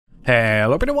Hello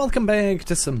everybody, welcome back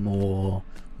to some more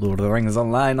Lord of the Rings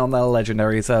Online on the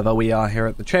legendary server. We are here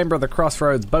at the Chamber of the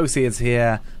Crossroads. Bosie is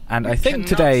here, and I think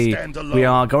today we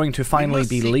are going to finally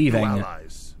be leaving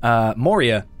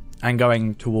Moria and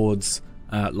going towards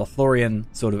Lothlorien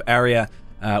sort of area.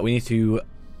 We need to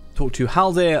talk to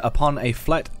Haldir upon a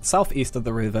flat southeast of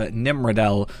the river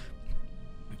Nimrodel.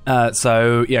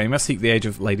 So yeah, you must seek the aid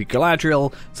of Lady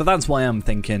Galadriel, so that's why I'm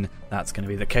thinking that's going to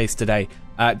be the case today.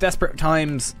 Desperate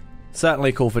times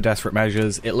certainly call for desperate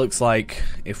measures. It looks like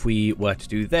if we were to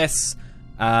do this,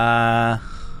 yeah,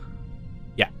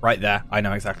 right there, I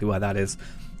know exactly where that is.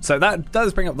 So that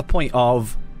does bring up the point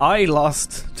of,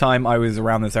 last time I was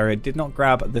around this area did not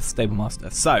grab this stable master.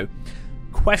 So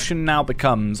question now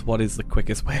becomes, what is the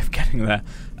quickest way of getting there?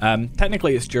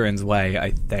 Technically it's Durin's Way,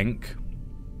 I think.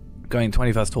 Going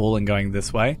 21st Hall and going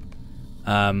this way.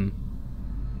 And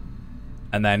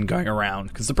then going around,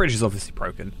 because the bridge is obviously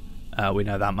broken. We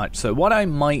know that much. So what I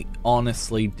might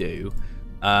honestly do,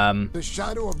 we're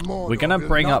going to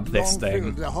bring up this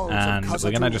thing, and we're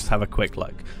going to just have a quick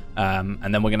look. And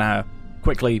then we're going to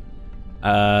quickly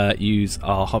use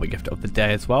our Hobbit gift of the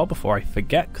day as well, before I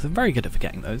forget, because I'm very good at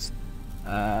forgetting those.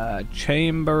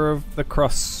 Chamber of the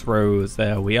Crossroads,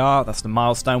 there we are. That's the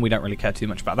milestone. We don't really care too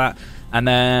much about that. And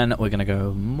then we're going to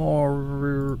go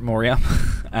Moria.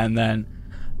 And then,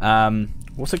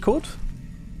 what's it called?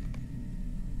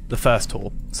 The first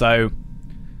hall. So,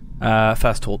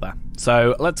 first hall there.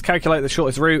 So, let's calculate the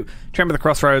shortest route. Chamber of the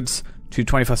Crossroads to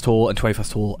 21st Hall and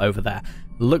 21st Hall over there.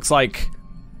 Looks like,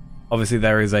 obviously,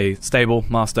 there is a stable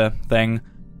master thing.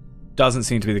 Doesn't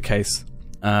seem to be the case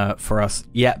for us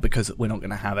yet, because we're not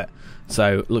going to have it.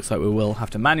 So, it looks like we will have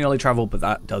to manually travel, but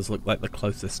that does look like the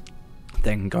closest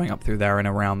thing going up through there and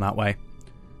around that way.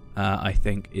 I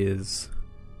think is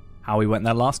how we went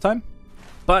there last time.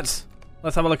 But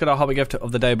let's have a look at our hobby gift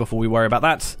of the day before we worry about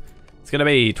that. It's going to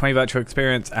be 20 virtual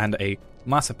experience and a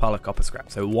massive pile of copper scrap.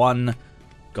 So 1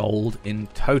 gold in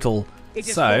total.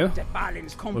 So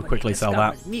we'll quickly sell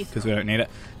that because we don't need it.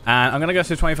 And I'm going to go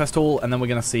to 21st Hall, and then we're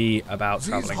going to see about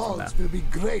traveling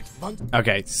from there.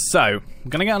 Okay, so I'm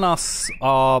going to get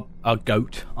on our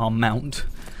goat, our mount.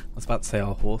 I was about to say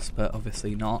our horse, but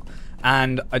obviously not.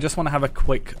 And I just want to have a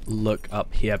quick look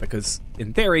up here, because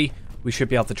in theory we should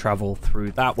be able to travel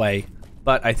through that way.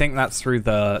 But I think that's through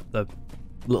the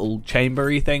little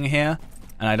chambery thing here,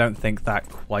 and I don't think that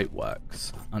quite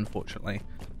works, unfortunately.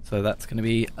 So that's going to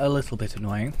be a little bit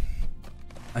annoying,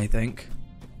 I think.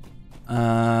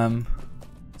 So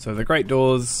the Great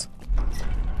Doors,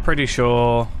 pretty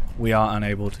sure we are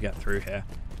unable to get through here.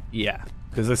 Yeah,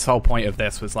 because this whole point of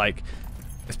this was like,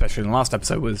 especially in the last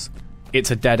episode, was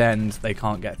it's a dead end, they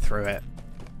can't get through it.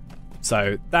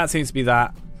 So that seems to be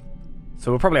that.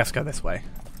 So we'll probably have to go this way.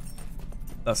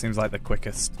 That seems like the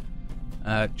quickest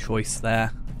choice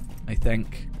there, I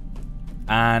think.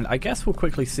 And I guess we'll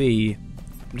quickly see.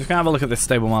 I'm just going to have a look at this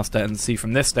stable master and see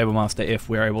from this stable master if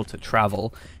we're able to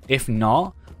travel. If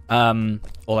not, or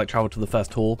like travel to the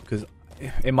first hall, because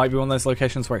it might be one of those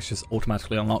locations where it's just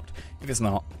automatically unlocked. If it's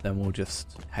not, then we'll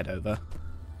just head over.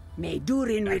 May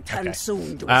Durin return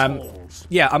soon to his halls.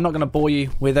 Yeah, I'm not going to bore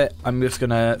you with it. I'm just going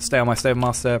to stay on my stable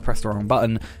master, press the wrong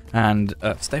button, and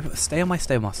stay on my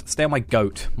stable master. Stay on my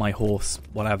goat, my horse,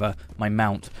 whatever, my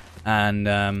mount,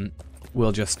 and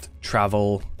we'll just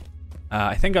travel.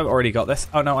 I think I've already got this.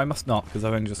 Oh no, I must not, because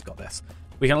I've only just got this.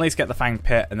 We can at least get the Fanged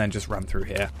Pit and then just run through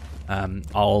here.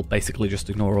 I'll basically just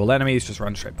ignore all enemies, just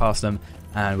run straight past them,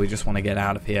 and we just want to get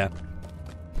out of here.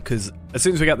 Because as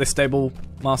soon as we get this stable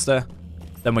master,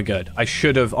 then we're good. I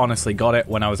should have honestly got it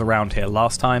when I was around here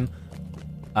last time,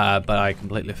 but I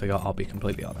completely forgot, I'll be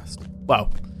completely honest.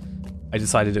 Well, I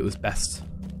decided it was best,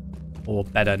 or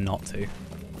better not to.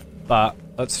 But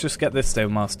let's just get this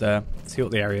stable master, see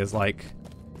what the area is like.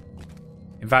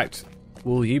 In fact,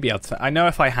 will you be able to... I know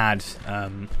if I had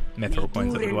mithril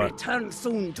coins that would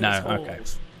work. No, okay.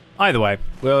 Either way,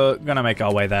 we're going to make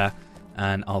our way there,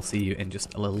 and I'll see you in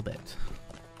just a little bit.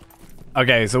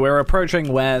 Okay, so we're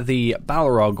approaching where the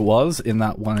Balrog was in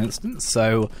that one instance,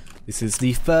 so this is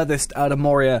the furthest out of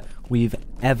Moria we've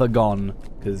ever gone,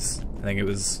 because I think it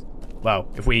was... Well,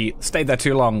 if we stayed there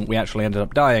too long, we actually ended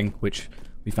up dying, which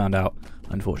we found out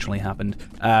unfortunately happened.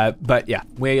 But yeah,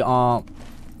 we are...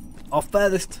 our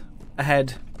furthest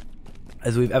ahead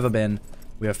as we've ever been.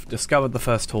 We have discovered the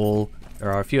first hall.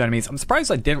 There are a few enemies. I'm surprised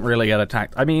I didn't really get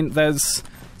attacked. I mean, there's...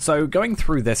 So going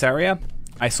through this area,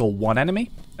 I saw one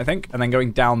enemy, I think, and then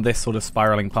going down this sort of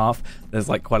spiraling path, there's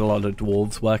like quite a lot of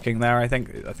dwarves working there, I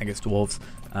think. I think it's dwarves.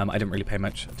 I didn't really pay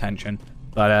much attention,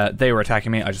 but they were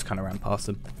attacking me. I just kind of ran past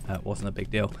them. It wasn't a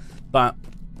big deal. But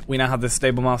we now have this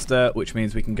stable master, which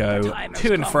means we can go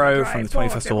to and fro from the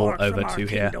 21st hall over to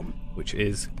here, which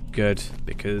is good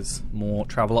because more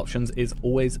travel options is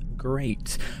always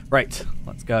great. Right,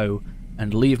 let's go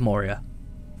and leave Moria,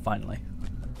 finally.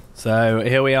 So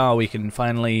here we are, we can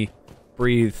finally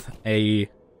breathe a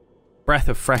breath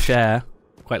of fresh air,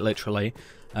 quite literally,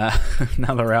 now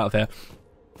that we're out of here.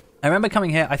 I remember coming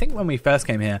here, I think when we first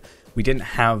came here, we didn't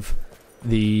have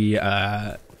the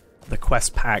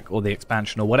quest pack or the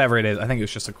expansion or whatever it is. I think it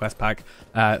was just a quest pack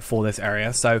for this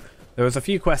area. So there was a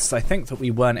few quests I think that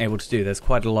we weren't able to do. There's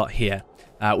quite a lot here.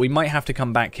 We might have to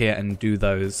come back here and do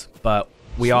those, but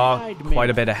we are quite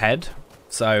a bit ahead.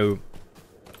 So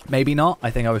maybe not. I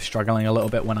think I was struggling a little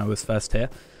bit when I was first here.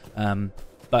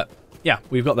 But yeah,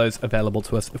 we've got those available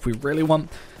to us if we really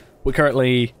want. We're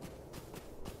currently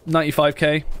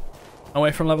 95k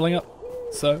away from leveling up.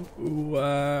 So,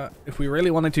 if we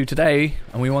really wanted to today,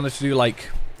 and we wanted to do like,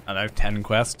 I don't know, 10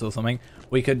 quests or something,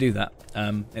 we could do that.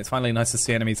 It's finally nice to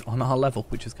see enemies on our level,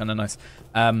 which is kind of nice.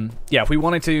 Yeah, if we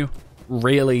wanted to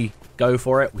really go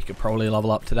for it, we could probably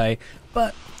level up today.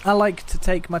 But I like to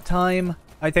take my time.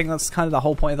 I think that's kind of the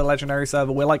whole point of the Legendary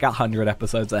server. We're like 100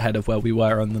 episodes ahead of where we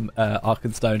were on the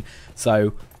Arkenstone.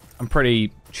 So, I'm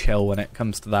pretty chill when it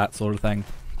comes to that sort of thing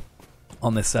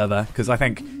on this server, because I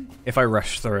think if I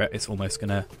rush through it, it's almost going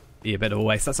to be a bit of a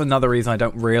waste. That's another reason I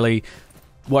don't really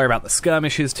worry about the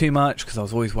skirmishes too much, because I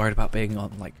was always worried about being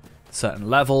on like certain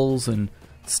levels and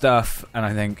stuff, and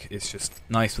I think it's just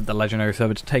nice with the Legendary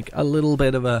server to take a little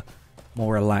bit of a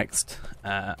more relaxed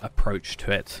approach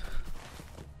to it.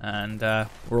 And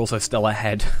we're also still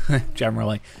ahead,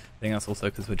 generally. I think that's also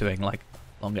because we're doing like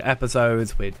longer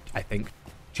episodes. I think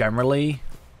generally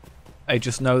I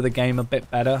just know the game a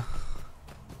bit better.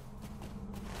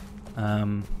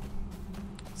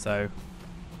 So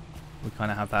we kind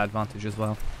of have that advantage as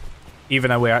well. Even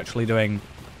though we're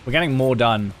getting more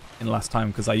done in less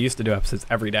time, because I used to do episodes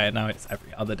every day and now it's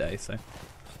every other day, so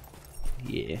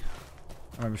yeah.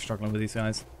 I remember struggling with these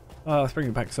guys. Oh, it's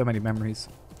bringing back so many memories.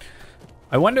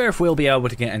 I wonder if we'll be able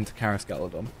to get into Karis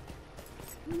Galadon.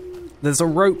 There's a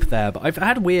rope there, but I've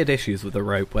had weird issues with the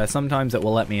rope where sometimes it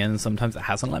will let me in and sometimes it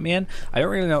hasn't let me in. I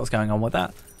don't really know what's going on with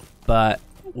that, but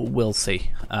we'll see.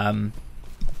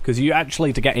 Because you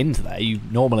actually, to get into there, you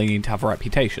normally need to have a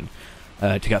reputation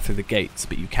to get through the gates,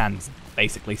 but you can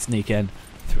basically sneak in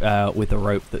with the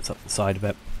rope that's up the side of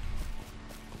it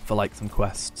for like some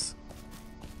quests.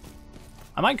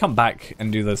 I might come back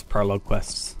and do those prologue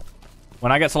quests.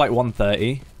 When I get to like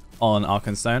 130 on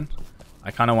Arkenstone,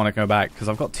 I kind of want to go back, because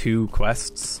I've got 2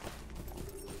 quests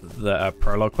that are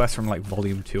prologue quests from like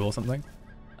volume 2 or something.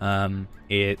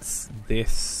 It's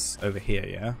this over here,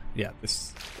 yeah? Yeah,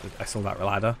 this, I saw that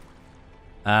ladder.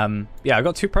 Yeah, I've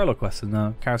got 2 prologue quests in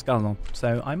Karis Galadon,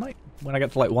 so I might, when I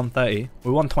get to like 130,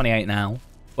 we're 128 now.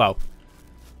 Well,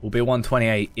 we'll be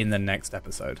 128 in the next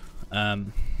episode.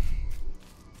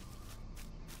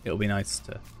 It'll be nice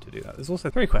to do that. There's also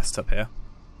 3 quests up here.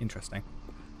 Interesting.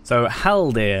 So,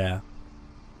 Haldir.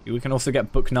 We can also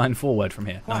get Book 9 forward from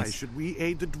here. Why should we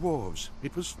aid the dwarves?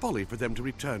 It was folly for them to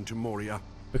return to Moria.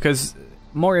 Because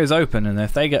Moria's open, and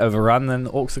if they get overrun, then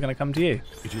the orcs are going to come to you.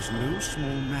 It is no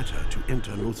small matter to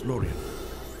enter Lothlorien.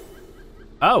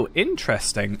 Oh,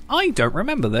 interesting. I don't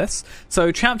remember this.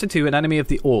 So, Chapter 2, An Enemy of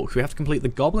the Orcs. We have to complete the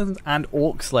Goblins and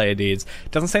Orc Slayer deeds.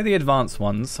 It doesn't say the advanced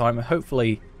ones, so I'm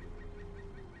hopefully...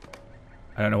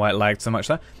 I don't know why it lagged so much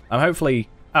there. I'm hopefully...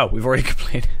 Oh, we've already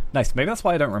completed. Nice. Maybe that's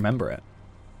why I don't remember it.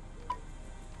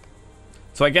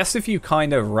 So I guess if you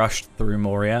kind of rushed through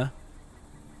Moria,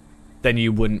 then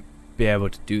you wouldn't be able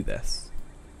to do this.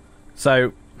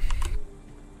 So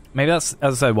maybe that's,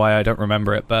 as I said, why I don't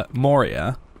remember it. But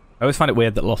Moria, I always find it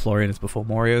weird that Lothlorien is before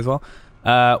Moria as well.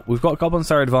 We've got Goblin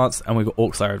Slayer Advanced and we've got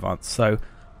Orc Slayer Advanced. So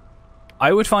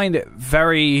I would find it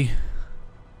very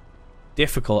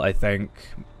difficult, I think,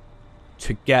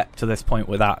 to get to this point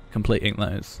without completing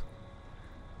those.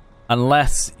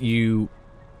 Unless you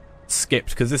skipped,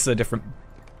 because this is a different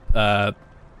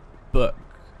book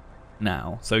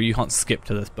now, so you can't skip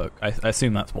to this book. I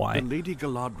assume that's why. The Lady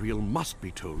Galadriel must be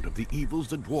told of the evils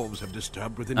the dwarves have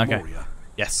disturbed within Moria.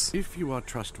 Yes. If you are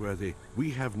trustworthy,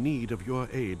 we have need of your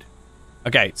aid.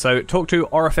 Okay, so talk to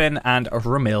Orifin and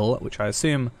Rumil, which I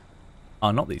assume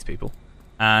are not these people.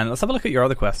 And let's have a look at your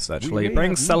other quests, actually.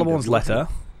 Bring Celeborn's letter.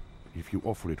 If you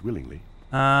offer it willingly.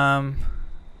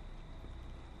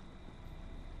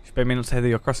 Bid me not to hear that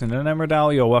you're crossing the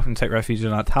Nemradal. You're welcome to take refuge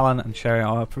in our Talon and share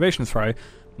our provision throw.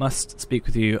 Must speak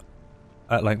with you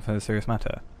at length for a serious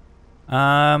matter.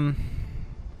 In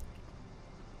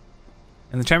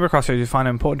the Chamber of Crossroads, you find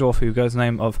an important dwarf who goes the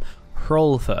name of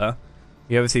Hrolthur.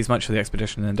 He oversees much of the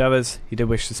expedition and endeavors. He did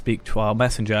wish to speak to our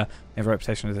messenger. He has a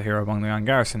reputation as a hero among the young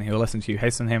garrison. He will listen to you.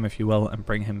 Hasten him if you will, and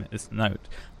bring him his note.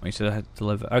 We should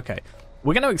deliver. Okay.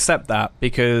 We're going to accept that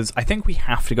because I think we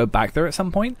have to go back there at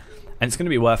some point, and it's going to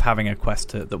be worth having a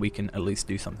quest that we can at least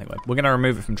do something with. We're going to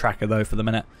remove it from Tracker, though, for the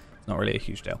minute. It's not really a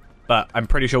huge deal. But I'm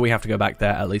pretty sure we have to go back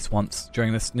there at least once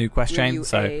during this new quest chain. Will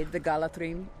you aid the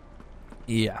Galadriel?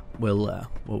 Yeah, we'll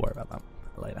worry about that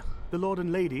later. The Lord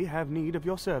and Lady have need of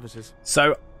your services.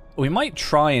 So we might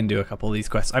try and do a couple of these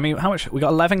quests. I mean, how much? We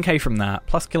got 11k from that,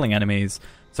 plus killing enemies.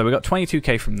 So we got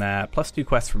 22k from there, plus 2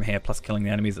 quests from here, plus killing the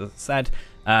enemies, as I said.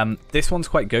 This one's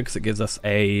quite good because it gives us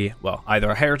either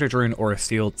a heritage rune or a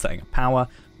sealed setting of power.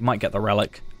 We might get the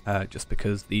relic, just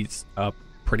because these are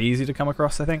pretty easy to come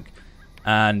across, I think.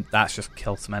 And that's just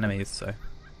kill some enemies, so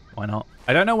why not?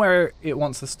 I don't know where it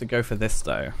wants us to go for this,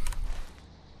 though.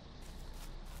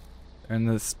 They're in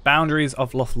the boundaries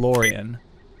of Lothlorien.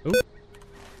 Ooh.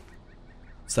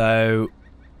 So...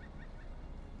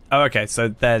 Oh, okay, so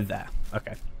they're there.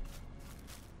 Okay.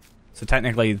 So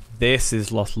technically, this is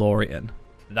Lothlorien.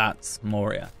 That's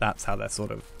Moria. That's how they're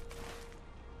sort of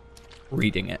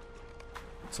reading it.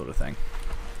 Sort of thing.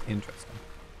 Interesting.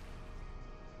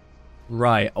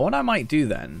 Right, what I might do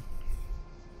then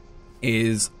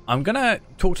is I'm going to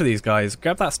talk to these guys,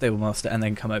 grab that stable master, and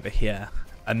then come over here.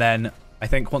 And then I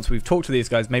think once we've talked to these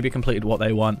guys, maybe completed what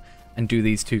they want, and do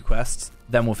these 2 quests,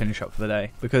 then we'll finish up for the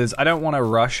day. Because I don't want to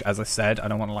rush, as I said. I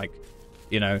don't want to, like,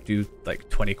 you know, do like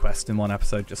 20 quests in one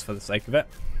episode just for the sake of it.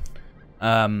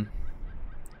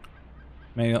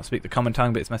 May not speak the common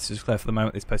tongue, but its message is clear for the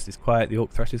moment. This post is quiet. The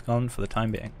orc threat is gone for the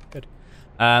time being. Good.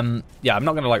 Yeah, I'm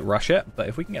not going to like rush it, but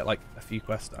if we can get like a few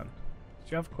quests done.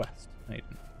 Do you have a quest? No, you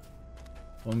didn't.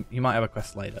 Well, you might have a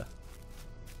quest later.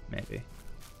 Maybe.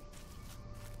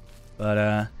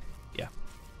 But, yeah.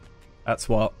 That's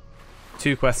what?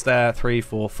 2 quests there, 3,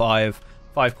 4, 5.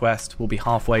 5 quests. We'll be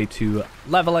halfway to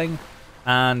leveling,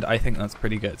 and I think that's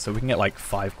pretty good. So we can get like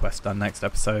 5 quests done next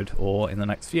episode, or in the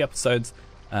next few episodes.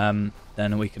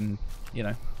 Then we can, you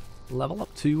know, level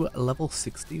up to level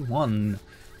 61,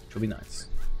 which will be nice.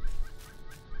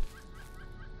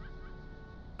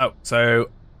 Oh, so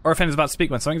Orphan is about to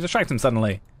speak when something distracts him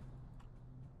suddenly.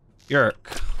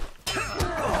 Yerk.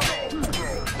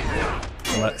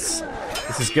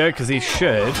 This is good because he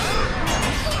should,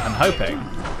 I'm hoping,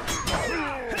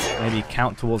 maybe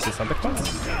count towards this other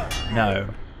quest? No.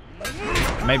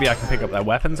 Maybe I can pick up their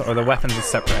weapons, or the weapons is a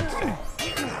separate entity.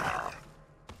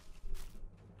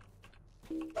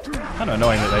 Kind of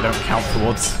annoying that they don't count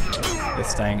towards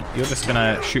this thing. You're just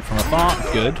gonna shoot from afar.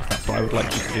 Good. That's what I would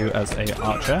like you to do as a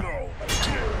archer.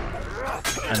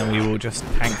 And then we will just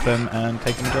tank them and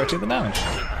take the majority of the damage.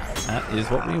 That is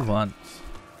what we want.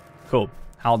 Cool.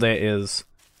 Haldir is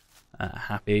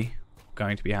happy.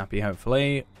 Going to be happy,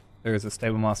 hopefully. There is a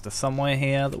stable master somewhere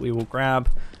here that we will grab.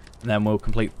 And then we'll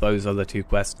complete those other 2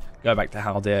 quests. Go back to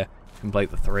Haldir, complete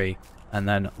the 3. And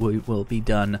then we will be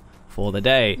done for the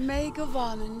day.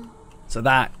 So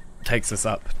that takes us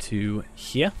up to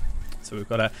here. So we've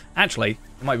got to... Actually,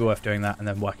 it might be worth doing that and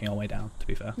then working our way down, to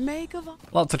be fair.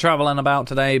 Lots of traveling about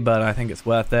today, but I think it's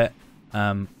worth it.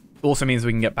 Also means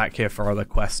we can get back here for other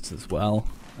quests as well.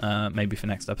 Maybe for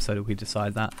next episode if we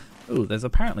decide that. Oh, there's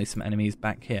apparently some enemies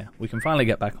back here. We can finally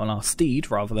get back on our steed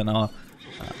rather than our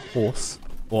horse.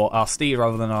 Or our steed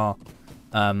rather than our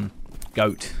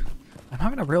goat. I'm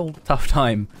having a real tough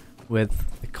time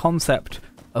with the concept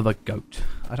of a goat.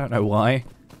 I don't know why.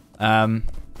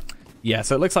 Yeah,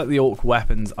 so it looks like the orc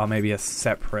weapons are maybe a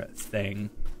separate thing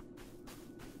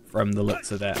from the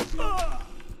looks of it.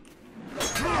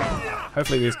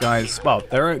 Hopefully these guys... Well,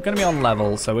 they're going to be on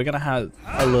level, so we're going to have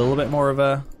a little bit more of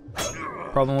a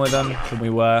problem with them than we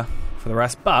were for the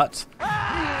rest. But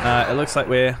it looks like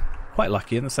we're quite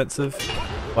lucky in the sense of...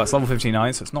 Well, it's level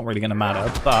 59, so it's not really going to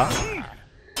matter. But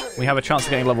we have a chance of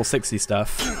getting level 60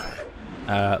 stuff.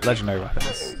 Legendary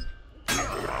weapons.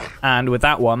 And with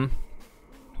that one,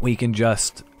 we can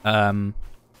just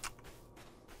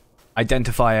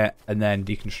identify it and then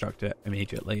deconstruct it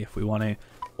immediately if we want to.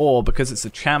 Or because it's a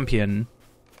champion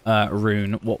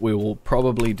rune, what we will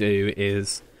probably do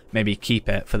is maybe keep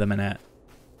it for the minute.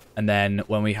 And then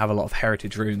when we have a lot of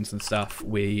heritage runes and stuff,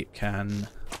 we can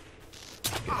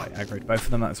get like aggroed both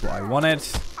of them. That's what I wanted.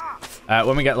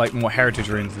 When we get like more heritage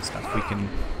runes and stuff, we can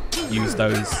use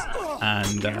those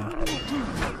and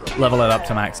level it up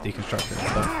to max deconstructor and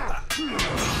stuff.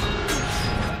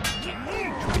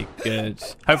 Which will be good.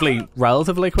 Hopefully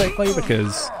relatively quickly,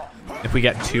 because if we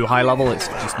get too high level, it's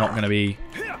just not going to be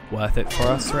worth it for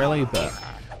us, really. But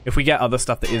if we get other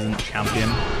stuff that isn't champion,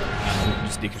 we can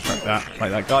just deconstruct that,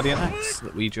 like that Guardian Axe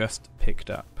that we just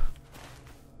picked up.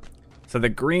 So the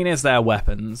green is their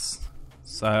weapons.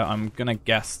 So I'm going to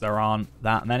guess there aren't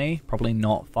that many. Probably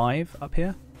not 5 up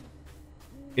here.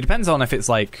 It depends on if it's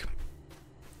like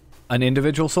an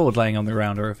individual sword laying on the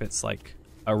ground or if it's like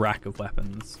a rack of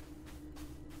weapons.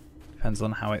 Depends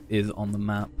on how it is on the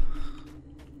map.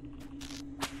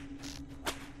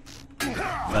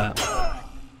 But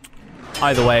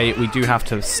either way, we do have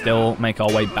to still make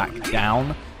our way back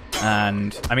down.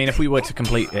 And, I mean, if we were to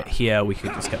complete it here, we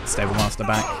could just get the Stable Master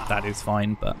back. That is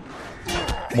fine, but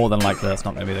more than likely that's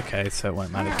not going to be the case, so it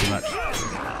won't matter too much.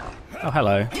 Oh,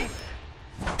 hello.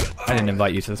 I didn't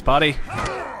invite you to this party.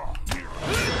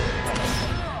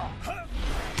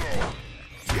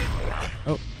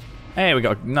 Oh. Hey, we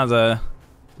got another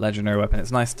legendary weapon.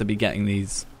 It's nice to be getting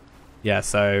these. Yeah,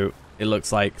 so it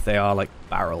looks like they are like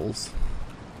barrels.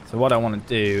 So what I want to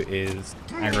do is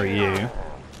aggro you,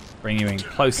 bring you in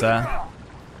closer,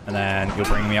 and then you'll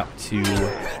bring me up to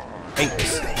 8.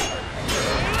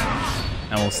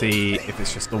 And we'll see if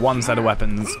it's just the one set of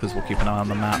weapons, because we'll keep an eye on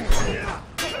the map.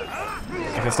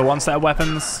 If it's the one set of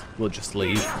weapons, we'll just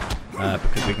leave,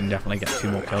 because we can definitely get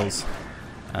 2 more kills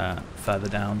further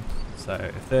down. So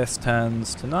if this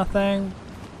turns to nothing...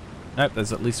 Nope,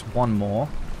 there's at least 1 more.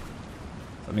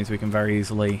 That means we can very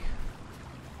easily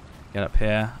get up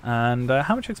here. And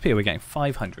how much XP are we getting?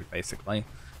 500, basically.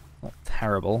 Not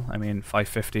terrible. I mean,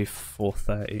 550,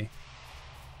 430.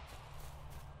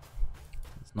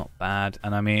 It's not bad.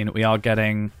 And I mean, we are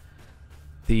getting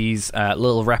these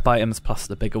little rep items plus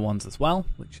the bigger ones as well,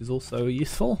 which is also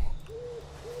useful.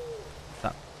 Is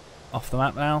that off the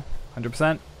map now?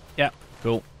 100%? Yeah,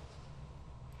 cool.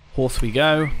 Horse we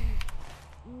go.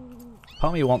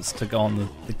 Part of me wants to go on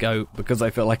the goat because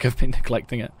I feel like I've been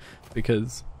neglecting it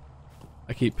because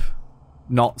I keep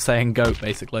not saying goat,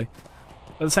 basically.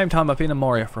 But at the same time, I've been in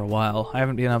Moria for a while. I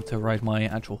haven't been able to ride my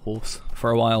actual horse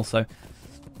for a while, so it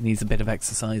needs a bit of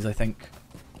exercise, I think.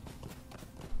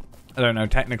 I don't know,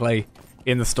 technically,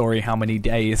 in the story, how many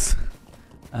days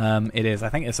it is. I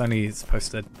think it's only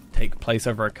supposed to take place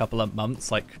over a couple of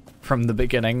months, like from the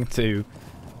beginning to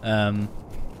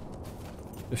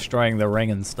destroying the ring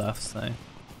and stuff, so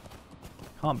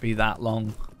can't be that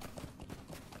long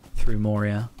through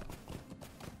Moria.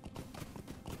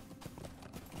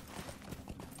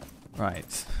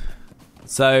 Right,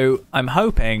 so I'm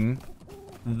hoping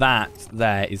that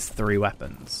there is 3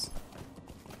 weapons,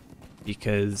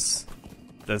 because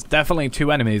there's definitely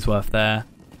 2 enemies worth there.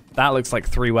 That looks like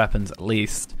 3 weapons at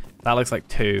least. That looks like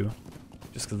 2,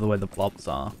 just because of the way the blobs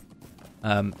are.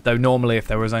 Though normally if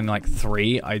there was only like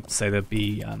 3, I'd say there'd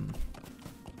be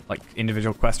like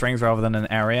individual quest rings rather than an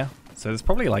area. So there's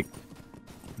probably like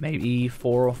maybe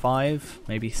 4 or 5,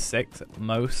 maybe 6 at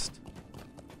most,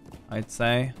 I'd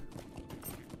say.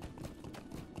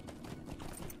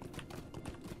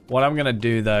 What I'm gonna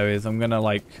do though is I'm gonna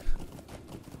like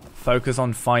focus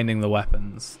on finding the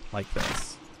weapons like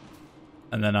this,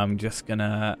 and then I'm just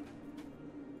gonna...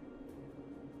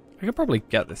 I could probably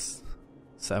get this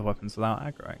set of weapons without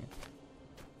aggroing.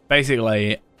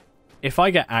 Basically, if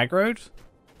I get aggroed,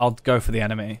 I'll go for the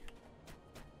enemy.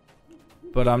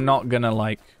 But I'm not gonna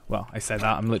like... Well, I say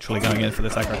that, I'm literally going in for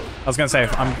this aggro. I was gonna say,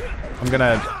 if I'm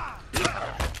gonna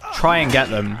try and get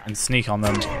them and sneak on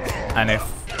them, and if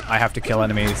I have to kill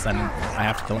enemies, then I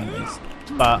have to kill enemies.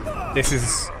 But this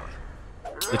is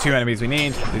the 2 enemies we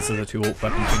need. These are the 2 orc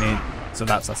weapons we need. So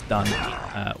that's us done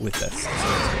with this. So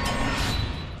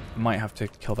I might have to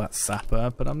kill that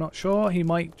sapper, but I'm not sure. He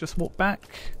might just walk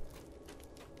back.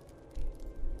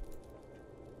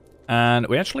 And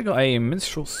we actually got a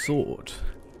minstrel sword. So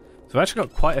we've actually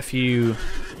got quite a few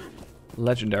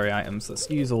legendary items. Let's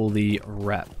use all the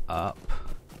rep up,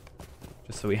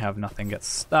 just so we have nothing get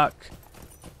stuck.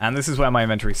 And this is where my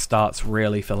inventory starts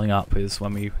really filling up, is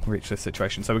when we reach this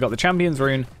situation. So we've got the Champion's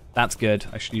Rune. That's good.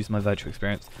 I should use my virtual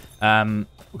experience.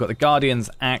 We've got the Guardian's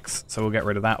Axe, so we'll get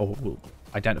rid of that, or we'll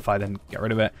identify then get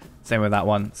rid of it. Same with that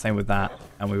one, same with that,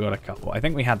 and we've got a couple. I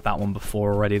think we had that one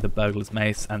before already, the Burglar's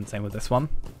Mace, and same with this one.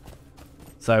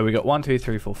 So we got 1, 2,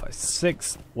 3, 4, 5,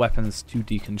 6 weapons to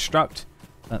deconstruct.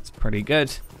 That's pretty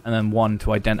good. And then 1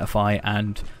 to identify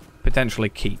and potentially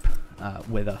keep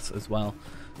with us as well.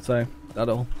 So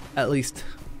that'll at least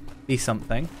be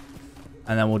something.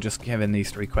 And then we'll just give in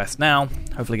these 3 quests now.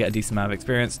 Hopefully get a decent amount of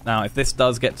experience. Now, if this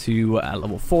does get to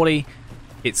level 40,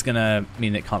 it's going to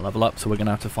mean it can't level up. So we're going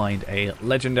to have to find a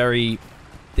legendary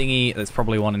thingy. There's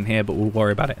probably one in here, but we'll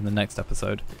worry about it in the next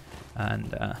episode.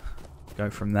 And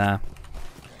go from there.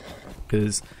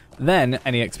 Because then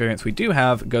any experience we do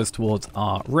have goes towards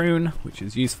our rune, which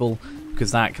is useful.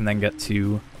 Because that can then get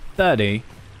to 30.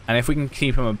 And if we can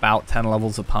keep them about 10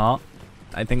 levels apart,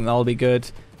 I think that'll be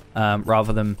good.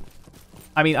 Rather than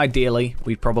I mean, ideally,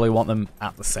 we'd probably want them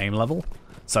at the same level.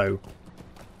 So,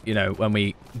 you know, when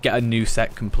we get a new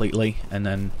set completely, and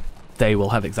then they will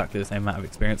have exactly the same amount of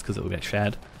experience because it will get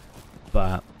shared.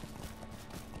 But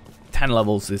 10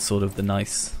 levels is sort of the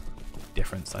nice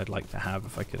difference I'd like to have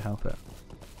if I could help it.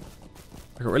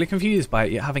 I got really confused by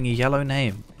it having a yellow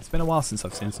name. It's been a while since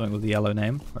I've seen something with a yellow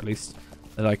name, or at least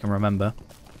that I can remember.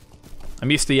 I'm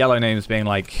used to yellow names being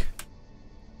like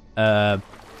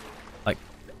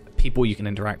people you can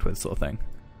interact with, sort of thing,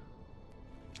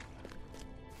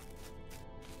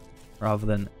 rather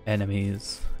than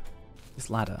enemies. This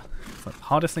ladder, it's like the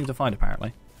hardest thing to find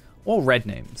apparently. Or red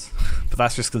names, but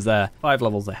that's just because they're 5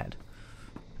 levels ahead.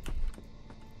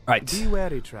 Right. Be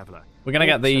wary, traveler. We're gonna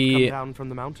get the down from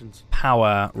the mountains.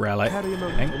 Power relic, Carry a I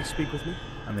moment think, and speak with me.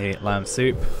 and the lamb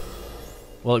soup.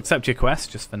 We'll accept your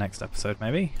quest just for next episode,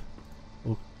 maybe.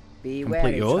 We'll Be complete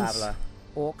wary, yours. traveler.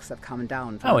 Orcs have come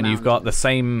down from Oh, the and you've got the mountains.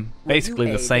 same, Will basically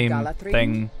you the aid same Galadriel?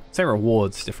 thing, same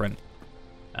rewards, different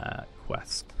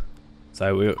quest.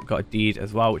 So we've got a deed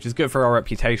as well, which is good for our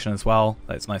reputation as well.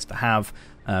 That's nice to have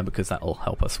because that will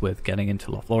help us with getting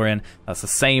into Lothlorien. That's the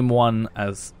same one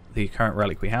as the current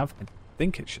relic we have. I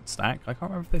think it should stack. I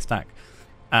can't remember if they stack.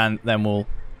 And then we'll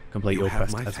complete your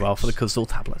quest as well for the Crystal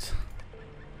Tablet.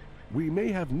 We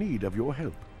may have need of your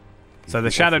help. So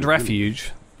the Shadowed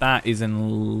Refuge, that is in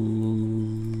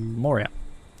Moria.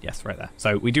 Yes, right there.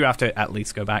 So we do have to at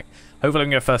least go back. Hopefully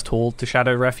we can go first haul to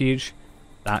Shadowed Refuge.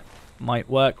 That might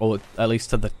work, or at least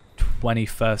to the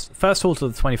 21st. First haul to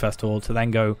the 21st haul to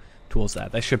then go towards there.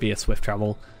 There should be a swift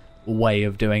travel way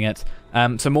of doing it.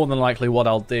 So more than likely what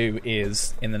I'll do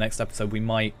is, in the next episode, we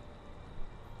might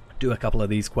do a couple of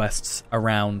these quests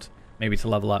around, maybe to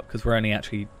level up, because we're only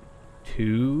actually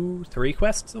 3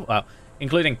 quests? Well,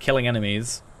 including killing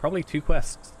enemies, probably 2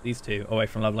 quests, these 2, away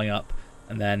from leveling up.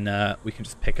 And then we can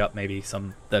just pick up maybe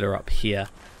some that are up here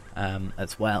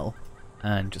as well,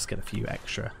 and just get a few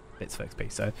extra bits of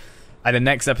XP. So either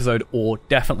next episode, or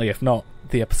definitely, if not,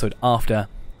 the episode after,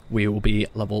 we will be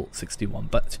level 61.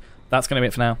 But that's going to be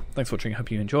it for now. Thanks for watching, I hope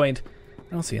you enjoyed,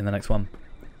 and I'll see you in the next one.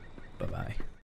 Bye-bye.